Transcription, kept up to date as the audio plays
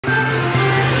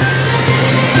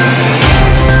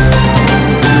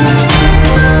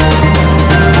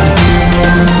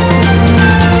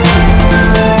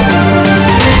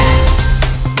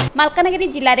मालकानगिरी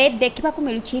जिले में देखा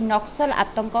मिलूँ नक्सल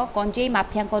आतंक कंजेई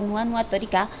माफिया नुआ नुआ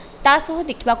तरीका तासह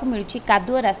देखा मिलूँ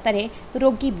कादुआ रास्त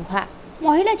रोगी बुहा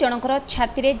महिला जनकर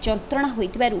छाती में जंत्रणा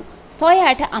होइतिबारु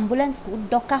 108 आंबुलांस को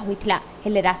डका होइतिला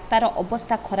हेले रास्तार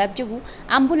अवस्था खराब जोगु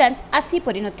आंबुलांस आसी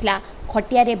परि नथिला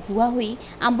खटिया रे बुहा होई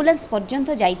आंबुलांस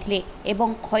पर्यंत जाइथिले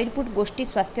एवं खैरपुट गोष्ठी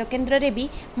स्वास्थ्य केन्द्र रे भी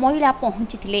महिला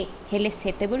पहुंचीथिले हेले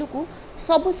सेतेबेलुकु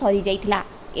सबु सरी जाइथिला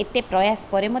एते प्रयास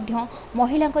परे मध्य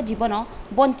महिला जीवन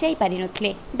बंचाई पारि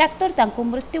नथिले डाक्टर तांको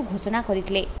मृत्यु घोषणा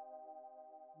करथिले।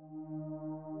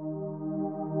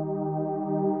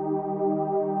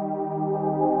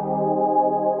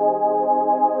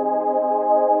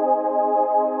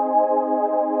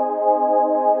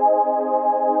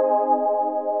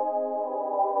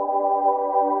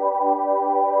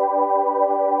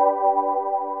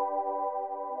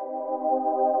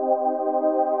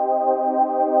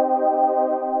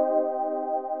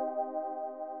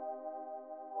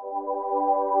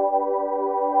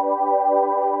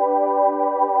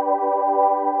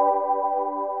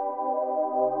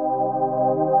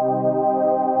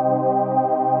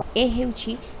 ए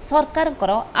हेउछि सरकारकर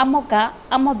आम गाँ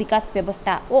आम विकास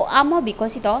व्यवस्था और आम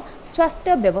विकसित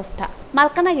स्वास्थ्य व्यवस्था।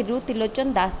 मालकानगिरी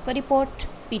त्रिलोचन दास का रिपोर्ट,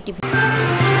 PTV।